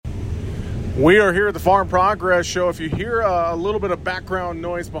We are here at the Farm Progress Show. If you hear a little bit of background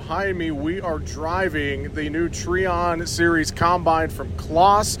noise behind me, we are driving the new Treon Series Combine from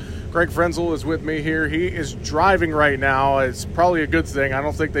CLAAS. Greg Frenzel is with me here. He is driving right now. It's probably a good thing. I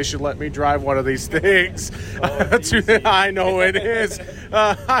don't think they should let me drive one of these things. I know it is.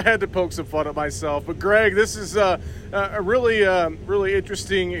 I had to poke some fun at myself. But Greg, this is a really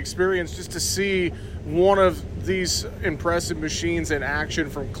interesting experience just to see one of these impressive machines in action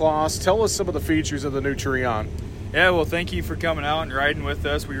from CLAAS. Tell us some of the features of the new Treon. Yeah, well, thank you for coming out and riding with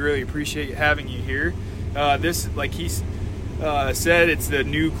us. We really appreciate having you here. This, like he said, it's the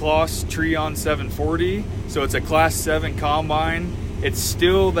new CLAAS Treon 740. So it's a Class 7 combine. It's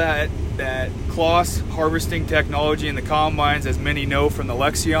still that CLAAS harvesting technology in the combines, as many know from the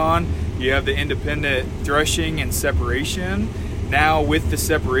Axiom. You have the independent threshing and separation. Now with the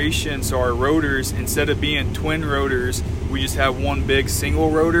separation, so our rotors, instead of being twin rotors, we just have one big single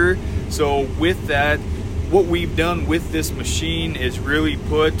rotor. So with that, what we've done with this machine is really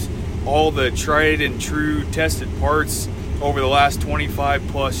put all the tried and true tested parts over the last 25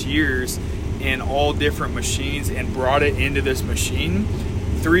 plus years in all different machines and brought it into this machine.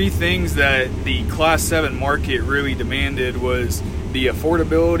 Three things that the Class 7 market really demanded was the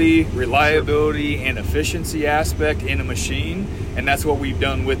affordability, reliability, and efficiency aspect in a machine, and that's what we've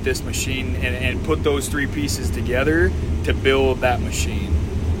done with this machine and put those three pieces together to build that machine.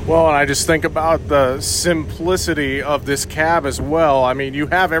 Well, and I just think about the simplicity of this cab as well. I mean, you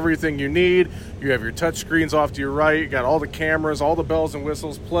have everything you need. You have your touch screens off to your right. You got all the cameras, all the bells and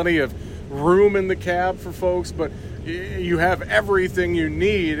whistles, plenty of room in the cab for folks, but you have everything you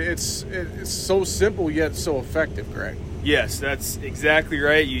need. It's so simple yet so effective, Greg. Yes, that's exactly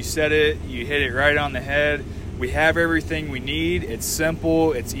right. You said it. You hit it right on the head. We have everything we need. It's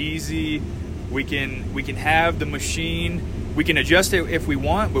simple. It's easy. We can have the machine. We can adjust it if we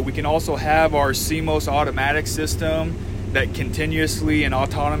want, but we can also have our CMOS automatic system that continuously and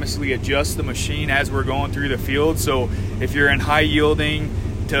autonomously adjusts the machine as we're going through the field. So if you're in high yielding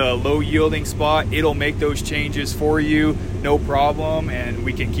to a low yielding spot, it'll make those changes for you, no problem, and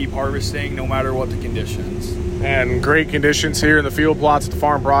we can keep harvesting no matter what the conditions. And great conditions here in the field plots at the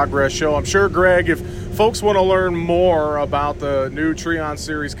Farm Progress Show. I'm sure, Greg, if folks want to learn more about the new Treon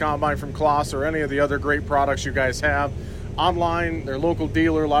Series Combine from CLAAS or any of the other great products you guys have, online, their local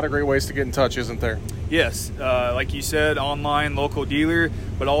dealer, a lot of great ways to get in touch, isn't there? Yes, like you said, online, local dealer,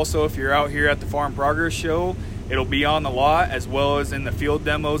 but also if you're out here at the Farm Progress Show, it'll be on the lot as well as in the field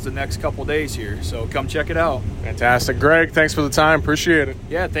demos the next couple days here. So come check it out. Fantastic. Greg, thanks for the time. Appreciate it.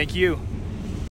 Yeah, thank you.